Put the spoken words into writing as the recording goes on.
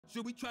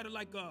Should we try to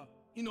like,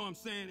 you know what I'm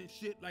saying, and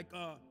shit, like,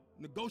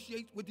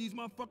 negotiate with these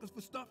motherfuckers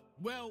for stuff?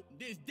 Well,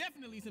 there's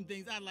definitely some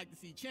things I'd like to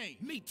see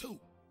change. Me too.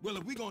 Well,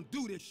 if we gonna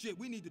do this shit,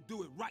 we need to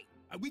do it right.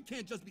 We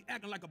can't just be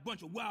acting like a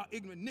bunch of wild,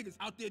 ignorant niggas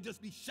out there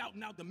just be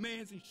shouting out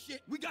demands and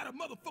shit. We got a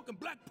motherfucking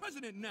black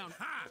president now.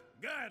 Ha!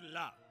 Good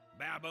luck.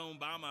 Baboon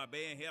Bomber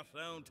being here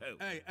soon, too.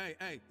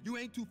 Hey, you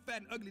ain't too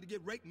fat and ugly to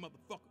get raped,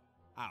 motherfucker.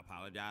 I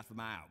apologize for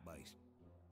my outburst.